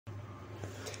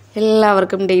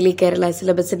എല്ലാവർക്കും ഡെയിലി കേരള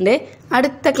സിലബസിന്റെ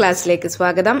അടുത്ത ക്ലാസ്സിലേക്ക്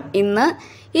സ്വാഗതം. ഇന്ന്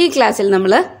ഈ ക്ലാസ്സിൽ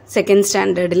നമ്മൾ സെക്കൻഡ്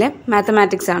സ്റ്റാൻഡേർഡിലെ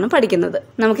മാത്തമാറ്റിക്സ് ആണ് പഠിക്കുന്നത്.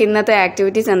 നമുക്ക് ഇന്നത്തെ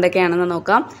ആക്ടിവിറ്റീസ് എന്തൊക്കെയാണെന്ന്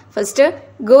നോക്കാം. First,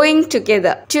 going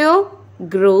together. 2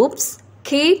 groups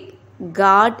keep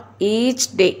guard each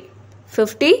day.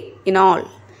 50 in all.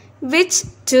 Which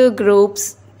 2 groups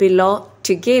belong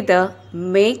together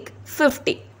make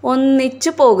 50?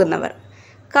 ഒന്നിച്ചു പോകുന്നവർ.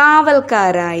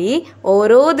 കാവൽക്കാരായി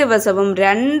ഓരോ ദിവസവും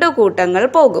 2 കൂട്ടങ്ങൾ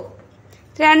പോകും.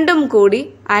 രണ്ടും കൂടി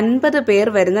 50 പേർ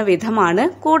വരുന്ന വിധമാണ്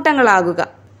കൂട്ടങ്ങളാകുക.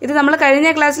 ഇത് നമ്മൾ കഴിഞ്ഞ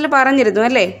ക്ലാസ്സിൽ പറഞ്ഞിരുന്നു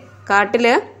അല്ലേ?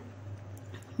 കാട്ടില്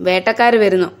വേട്ടക്കാർ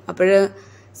വരുന്നു. അപ്പോഴ്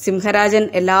സിംഹരാജൻ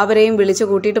എല്ലാവരെയും വിളിച്ചു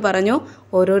കൂട്ടിയിട്ട് പറഞ്ഞു,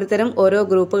 ഓരോരുത്തരും ഓരോ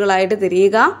ഗ്രൂപ്പുകളായിട്ട്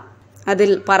തിരിയുക,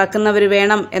 അതിൽ പറക്കുന്നവർ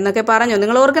വേണം എന്നൊക്കെ പറഞ്ഞു.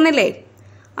 നിങ്ങൾ ഓർക്കുന്നില്ലേ?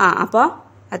 അപ്പോൾ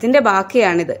അതിന്റെ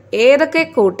ബാക്കിയാണിത്. ഏതൊക്കെ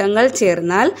കൂട്ടങ്ങൾ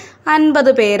ചേർന്നാൽ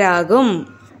 50 പേരാകും?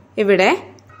 ഇവിടെ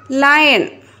ലയൺ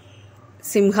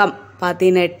സിംഹം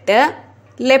 18,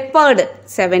 ലെപ്പേർഡ്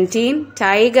 17,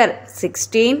 ടൈഗർ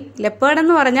 16. ലെപ്പേർഡ്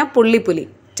എന്ന് പറഞ്ഞാൽ പുള്ളിപ്പുലി,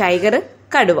 ടൈഗർ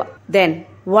കടുവ. Then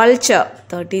vulture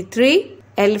 33,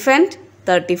 elephant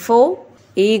 34,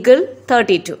 eagle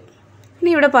 32.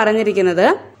 ഇനി ഇവിടെ പറഞ്ഞിരിക്കുന്നത്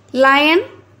ലയൺ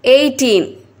 18,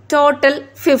 ടോട്ടൽ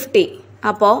 50.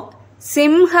 അപ്പോൾ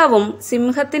സിംഹവും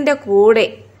സിംഹത്തിന്റെ കൂടെ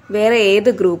വേറെ ഏത്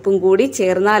ഗ്രൂപ്പും കൂടി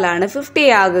ചേർന്നാലാണ് 50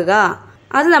 ആകുക?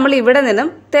 അത് നമ്മൾ ഇവിടെ നിന്നും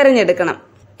തിരഞ്ഞെടുക്കണം.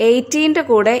 18ന്റെ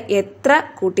കൂടെ എത്ര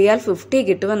കൂട്ടിയാൽ 50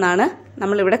 കിട്ടുമെന്നാണ്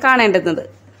നമ്മൾ ഇവിടെ കാണേണ്ടുന്നത്.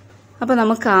 അപ്പൊ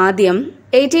നമുക്ക് ആദ്യം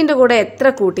 18ന്റെ കൂടെ എത്ര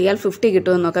കൂട്ടിയാൽ 50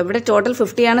 കിട്ടുമെന്ന് നോക്കാം. ഇവിടെ ടോട്ടൽ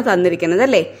 50 ആണ് തന്നിരിക്കുന്നത്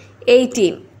അല്ലേ?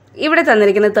 18 ഇവിടെ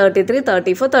തന്നിരിക്കുന്നത് 33,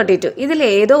 34, 32. ഇതിൽ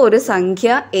ഏതോ ഒരു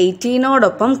സംഖ്യ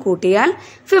 18നോടൊപ്പം കൂട്ടിയാൽ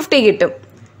 50 കിട്ടും.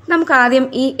 നമുക്ക് ആദ്യം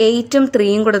ഈ 8ഉം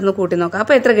 3യും കൂടെ ഒന്ന് കൂട്ടി നോക്കാം.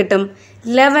 അപ്പൊ എത്ര കിട്ടും?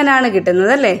 11 ആണ്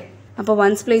കിട്ടുന്നത് അല്ലേ? അപ്പോൾ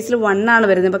 1's പ്ലേസിൽ 1 ആണ്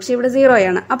വരുന്നത്, പക്ഷെ ഇവിടെ 0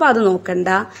 ആണ്. അപ്പോൾ അത് നോക്കണ്ട.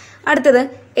 അടുത്തത്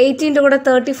 18ന്റെ കൂടെ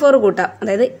 34 കൂട്ടാം,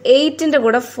 അതായത് 8ന്റെ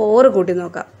കൂടെ 4 കൂട്ടി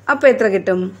നോക്കാം. അപ്പോൾ എത്ര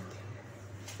കിട്ടും?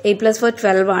 8 + 4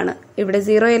 12 ആണ്. ഇവിടെ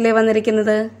 0 അല്ലേ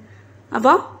വന്നിരിക്കുന്നത്?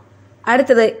 അപ്പോൾ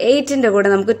അടുത്തത് 8ന്റെ കൂടെ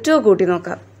നമുക്ക് 2 കൂട്ടി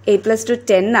നോക്കാം. 8 + 2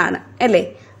 10 ആണ് അല്ലേ?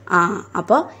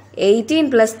 അപ്പോൾ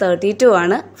 18 + 32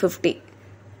 ആണ് 50.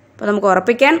 അപ്പോൾ നമുക്ക്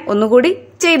ഉറപ്പിക്കാൻ ഒന്നുകൂടി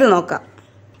ചെയ്ത് നോക്കാം.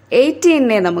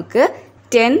 18നെ നമുക്ക്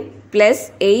 10 +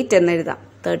 8 എന്ന് എഴുതാം.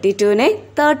 32നെ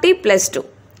 30 + 2.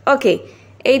 ഓക്കെ,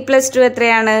 8 + 2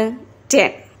 എത്രയാണ്? 10.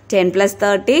 10 +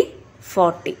 30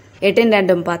 40. 8ഉം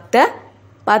 2ഉം 10,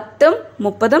 10ഉം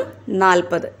 30ഉം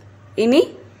 40. ഇനി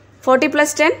 40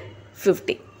 + 10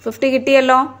 50. 50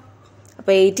 കിട്ടിയല്ലോ.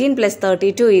 അപ്പോൾ 18 +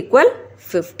 32 =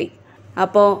 50.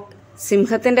 അപ്പോൾ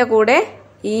സിംഹത്തിന്റെ കൂടെ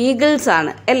ഈഗിൾസ്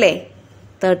ആണ് അല്ലേ?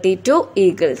 32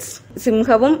 ഈഗിൾസ്.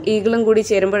 സിംഹവും ഈഗിളും കൂടി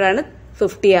ചേരുമ്പോഴാണ്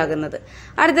 50 ആകുന്നത്.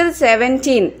 അടുത്തത്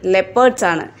 17 ലെപ്പേർഡ്സ്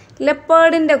ആണ്.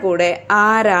 ലെപ്പേർഡിന്റെ കൂടെ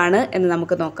ആരാണ് എന്ന്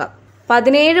നമുക്ക് നോക്കാം.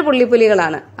 17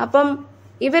 പുള്ളിപ്പുലികളാണ്. അപ്പം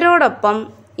ഇവരോടൊപ്പം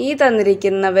ഈ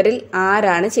തന്നിരിക്കുന്നവരിൽ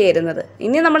ആരാണ് ചേരുന്നത്?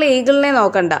 ഇനി നമ്മൾ ഈഗിളിനെ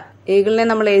നോക്കണ്ട, ഈഗിളിനെ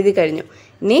നമ്മൾ എഴുതി കഴിഞ്ഞു.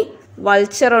 ഇനി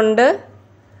വൾച്ചർ ഉണ്ട്,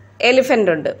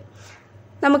 എലിഫന്റ് ഉണ്ട്.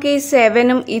 നമുക്ക് ഈ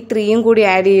 7ഉം ഈ 3യും കൂടി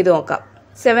ആഡ് ചെയ്ത് നോക്കാം.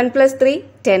 7 + 3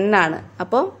 10 ആണ്.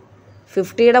 അപ്പോൾ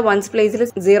 50യുടെ 1's പ്ലേസിൽ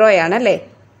 0 ആണ് അല്ലേ?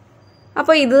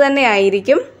 അപ്പോൾ ഇത് തന്നെ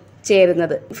ആയിരിക്കും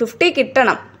ചേരുന്നത്. 50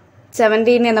 കിട്ടണം.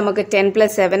 17നെ നമുക്ക് 10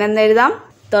 + 7 എന്ന് എഴുതാം.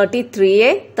 33യെ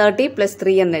 30 +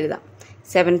 3 എന്ന് എഴുതാം.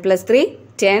 7 + 3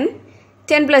 10,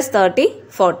 10 + 30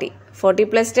 40, 40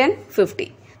 + 10 50.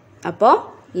 അപ്പോൾ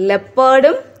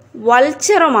ലെപ്പേർഡും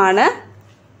വൾച്ചറുമാണ്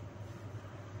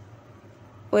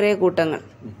ഒരേ കൂട്ടങ്ങൾ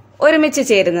ഒരുമിച്ച്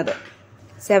ചേരുന്നത്.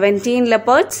 17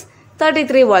 ലെപ്പേർഡ്സ്,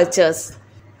 33 വൾച്ചേഴ്സ്.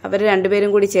 അവർ രണ്ടുപേരും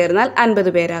കൂടി ചേർന്നാൽ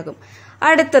 50 പേരാകും.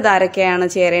 അടുത്തത് ആരൊക്കെയാണ്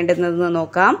ചേരേണ്ടുന്നതെന്ന്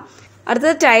നോക്കാം.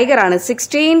 അടുത്തത് ടൈഗർ ആണ്.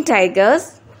 16 ടൈഗേഴ്സ്.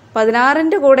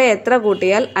 16ന്റെ കൂടെ എത്ര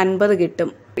കൂട്ടിയാൽ 50 കിട്ടും?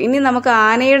 ഇനി നമുക്ക്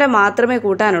ആനയുടെ മാത്രമേ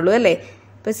കൂട്ടാനുള്ളൂ അല്ലേ?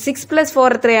 ഇപ്പൊ 6 +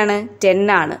 4 എത്രയാണ്?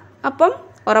 10 ആണ്. അപ്പം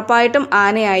ഉറപ്പായിട്ടും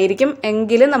ആനയായിരിക്കും.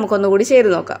 എങ്കിലും നമുക്കൊന്നുകൂടി ചെയ്ത്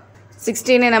നോക്കാം.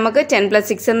 16നെ നമുക്ക് 10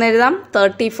 + 6 എന്ന് എഴുതാം.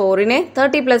 34നെ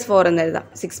 30 + 4 എന്ന് എഴുതാം.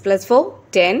 6 + 4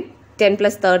 10, 10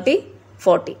 + 30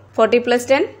 40, 40 +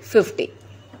 10 50.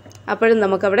 അപ്പോഴും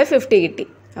നമുക്കവിടെ 50 കിട്ടി.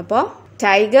 അപ്പോൾ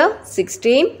ടൈഗർ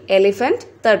 16, എലിഫന്റ്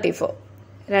 34.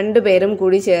 രണ്ടുപേരും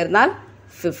കൂടി ചേർന്നാൽ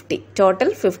 50. ടോട്ടൽ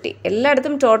 50.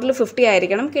 എല്ലായിടത്തും ടോട്ടൽ 50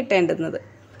 ആയിരിക്കണം കിട്ടേണ്ടുന്നത്.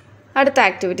 അടുത്ത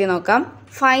ആക്ടിവിറ്റി നോക്കാം.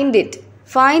 Find it.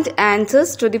 Find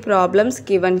answers to the problems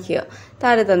given here.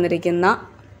 താഴെ തന്നിരിക്കുന്ന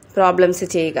പ്രോബ്ലംസ്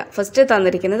ചെയ്യുക. ഫസ്റ്റ്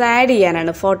തന്നിരിക്കുന്നത് ആഡ്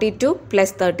ചെയ്യാനാണ്. 42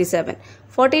 + 37.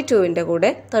 42ന്റെ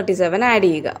കൂടെ 37 ആഡ്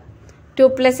ചെയ്യുക.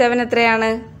 2 + 7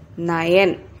 എത്രയാണ്?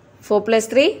 9. 4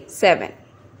 + 3 7.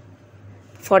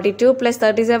 42 +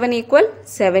 37 =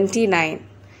 79.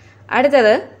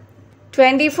 അടുത്തത്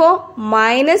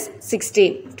 24 -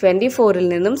 16. 24ൽ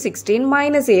നിന്നും 16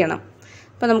 മൈനസ് ചെയ്യണം.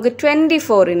 അപ്പോൾ നമുക്ക്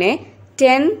 24നെ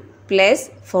 10 പ്ലസ്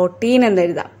 14 എന്ന്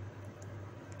എഴുതാം.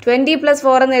 20 പ്ലസ്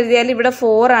 4 എന്ന് എഴുതിയാൽ ഇവിടെ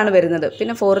 4 ആണ് വരുന്നത്.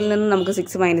 പിന്നെ 4ൽ നിന്ന് നമുക്ക്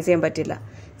 6 മൈനസ് ചെയ്യാൻ പറ്റില്ല.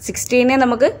 16നെ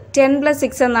നമുക്ക് 10 പ്ലസ്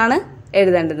 6 എന്നാണ്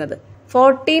എഴുതേണ്ടുന്നത്.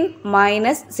 14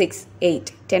 മൈനസ് 6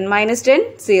 8. 10 മൈനസ് 10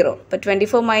 0. അപ്പോൾ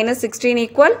 24 മൈനസ് 16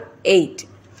 ഈക്വൽ 8.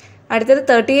 അടുത്തത്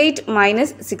 38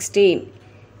 മൈനസ് 16.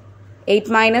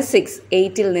 8 മൈനസ് 6.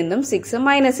 8ൽ നിന്നും 6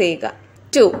 മൈനസ് ചെയ്യുക.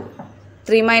 2.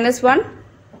 3 minus 1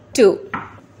 2.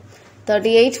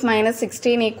 38 minus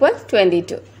 16 equal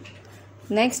 22.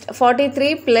 Next 43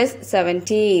 plus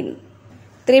 17.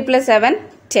 3 plus 7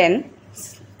 10.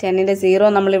 10ന്റെ 0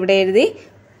 നമ്മൾ ഇവിടെ എഴുതി.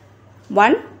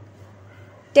 1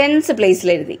 tens പ്ലേസിൽ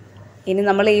എഴുതി. ഇനി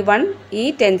നമ്മൾ ഈ 1 ഈ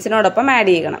ടെൻസിനോടൊപ്പം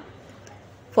ആഡ് ചെയ്യണം.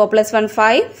 4 plus 1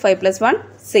 5. 5 plus 1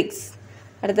 6.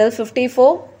 അടുത്തത് 54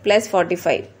 plus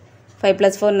 45. 5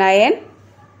 plus 4 9.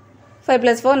 5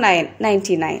 plus 4 9.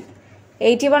 99.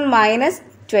 81 minus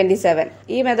 27.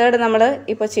 ഈ മെത്തേഡ് നമ്മൾ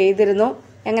ഇപ്പോൾ ചെയ്തിരുന്നു.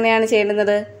 എങ്ങനെയാണ്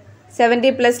ചെയ്യുന്നത്? 70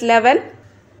 പ്ലസ് 11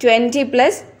 20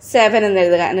 പ്ലസ് 7 എന്ന്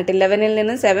എഴുതുക. എന്നിട്ട് 11ൽ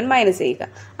നിന്ന് 7 മൈനസ് ചെയ്യുക.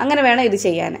 അങ്ങനെ വേണം ഇത്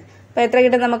ചെയ്യാൻ. അപ്പോൾ എത്ര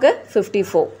കിട്ടും നമുക്ക്?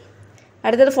 54.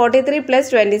 അടുത്തത് 43 പ്ലസ്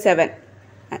 27.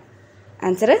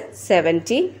 ആൻസർ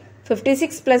 70.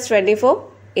 56 പ്ലസ് 24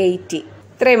 80.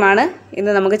 ഇത്രയുമാണ്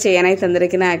ഇന്ന് നമുക്ക് ചെയ്യാനായി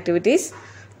തന്നിരിക്കുന്ന ആക്ടിവിറ്റീസ്.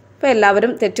 അപ്പോൾ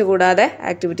എല്ലാവരും തെറ്റുകൂടാതെ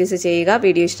ആക്ടിവിറ്റീസ് ചെയ്യുക.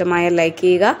 വീഡിയോ ഇഷ്ടമായാൽ ലൈക്ക്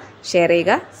ചെയ്യുക, ഷെയർ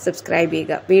ചെയ്യുക, സബ്സ്ക്രൈബ്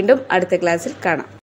ചെയ്യുക. വീണ്ടും അടുത്ത ക്ലാസ്സിൽ കാണാം.